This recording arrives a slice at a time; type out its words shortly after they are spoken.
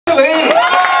Lee.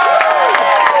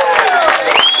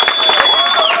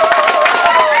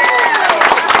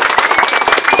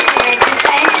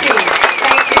 Thank you.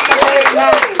 Thank you so very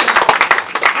much.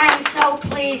 I'm so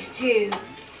pleased to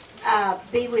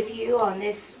be with you on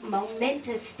this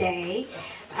momentous day.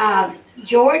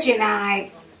 George and I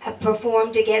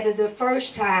performed together the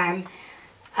first time.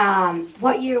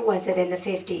 What year was it in the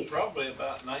 50s? Probably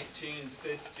about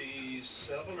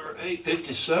 1957 or 8.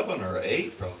 57 or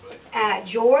 8, probably.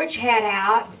 George had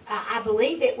out, I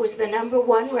believe it was the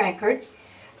 #1 record,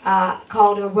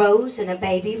 called A Rose and a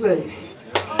Baby Ruth.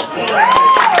 And,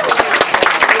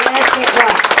 yes, it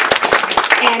was.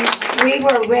 And we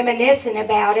were reminiscing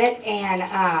about it, and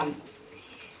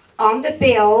on the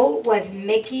bill was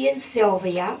Mickey and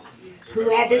Sylvia, who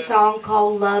had the song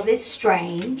called Love is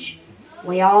Strange.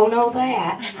 We all know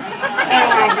that.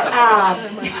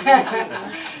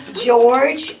 And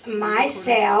George,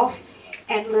 myself,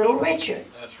 and Little Richard.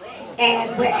 That's right.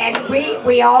 And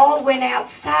we all went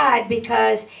outside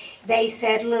because they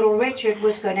said Little Richard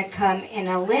was going to come in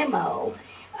a limo,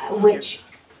 which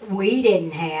we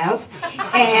didn't have.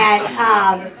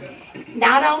 And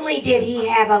not only did he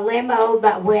have a limo,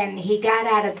 but when he got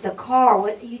out of the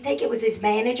car, you think it was his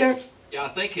manager? Yeah, I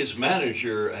think his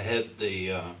manager had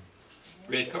the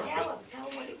red carpet. Tell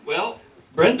him what it was. Well,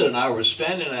 Brenda and I were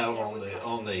standing out on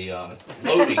the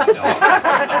loading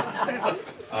dock,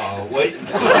 waiting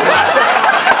to.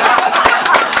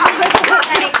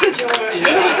 Thank you, George.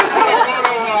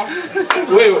 Yeah.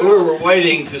 We were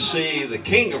waiting to see the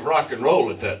king of rock and roll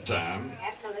at that time.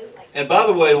 Absolutely. And by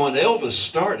the way, when Elvis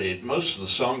started, most of the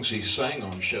songs he sang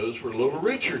on shows were Little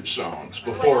Richard songs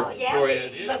before he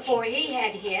had hits. Before he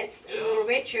had hits, Little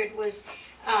Richard was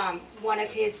one of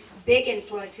his big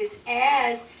influences,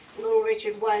 as Little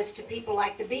Richard was to people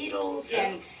like the Beatles,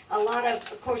 and a lot of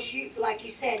course, you, like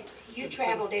you said, you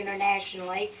traveled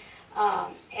internationally,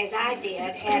 as I did,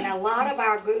 and a lot of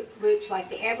our groups like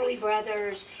the Everly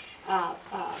Brothers,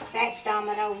 Fats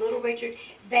Domino, Little Richard,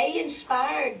 they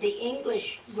inspired the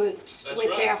English groups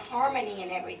with their harmony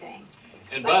and everything.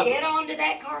 And but get on to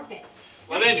that carpet.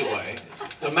 Well, anyway,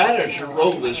 the manager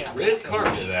rolled this red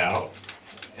carpet out,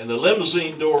 and the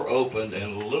limousine door opened,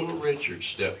 and Little Richard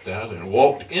stepped out and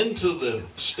walked into the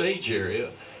stage area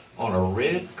on a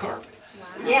red carpet.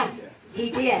 Yeah,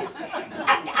 he did.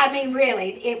 I mean,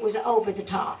 really, it was over the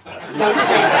top.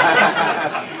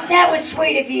 That was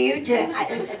sweet of you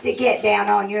to get down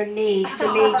on your knees to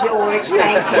me, George.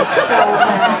 Thank you so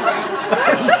much.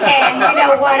 And you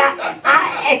know what?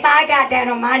 If I got down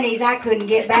on my knees, I couldn't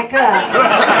get back up.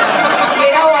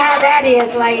 You know how that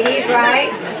is, ladies,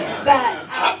 right? But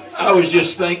I was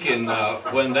just thinking,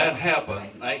 when that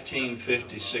happened,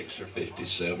 1956 or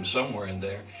 57, somewhere in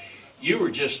there, you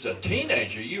were just a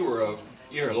teenager. You're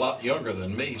a lot younger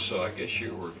than me, so I guess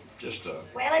you were just a...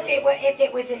 Well, if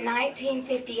it was in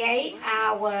 1958,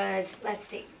 I was, let's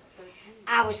see,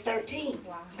 I was 13,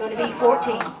 going to be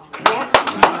 14. Yeah.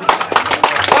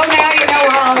 So now you know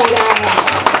how old I am.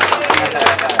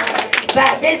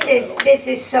 But this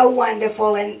is so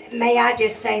wonderful, and may I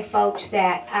just say, folks,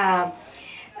 that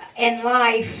in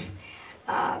life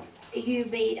you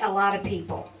meet a lot of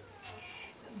people,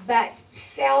 but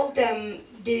seldom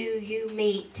do you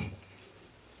meet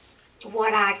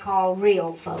what I call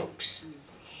real folks.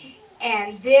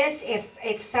 And this,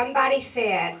 if somebody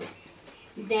said,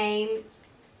 name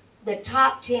the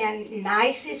top 10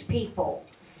 nicest people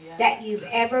that you've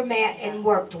ever met and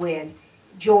worked with,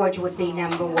 George would be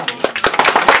 #1.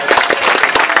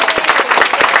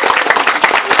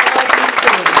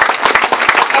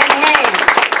 And hey,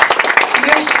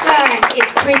 your son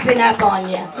is creeping up on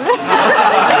you.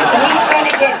 He's going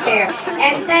to get there.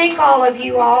 And thank all of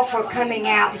you all for coming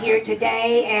out here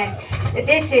today. And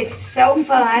this is so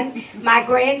fun. My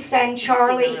grandson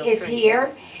Charlie is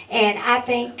here. And I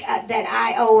think that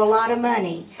I owe a lot of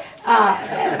money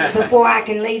before I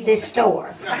can leave this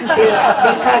store.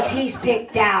 Because he's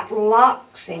picked out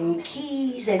locks and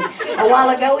keys. And a while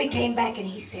ago he came back and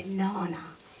he said, Nana,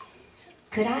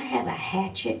 could I have a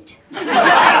hatchet?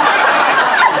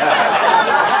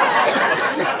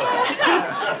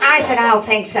 I said, I don't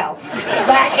think so.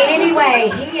 But anyway,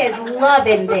 he is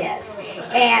loving this.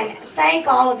 And thank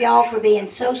all of y'all for being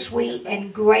so sweet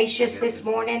and gracious this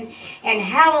morning. And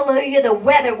hallelujah, the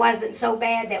weather wasn't so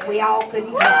bad that we all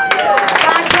couldn't come. God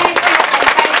bless you, and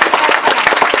thank you so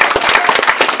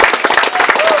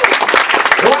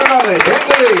much.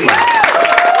 Brenda Lee.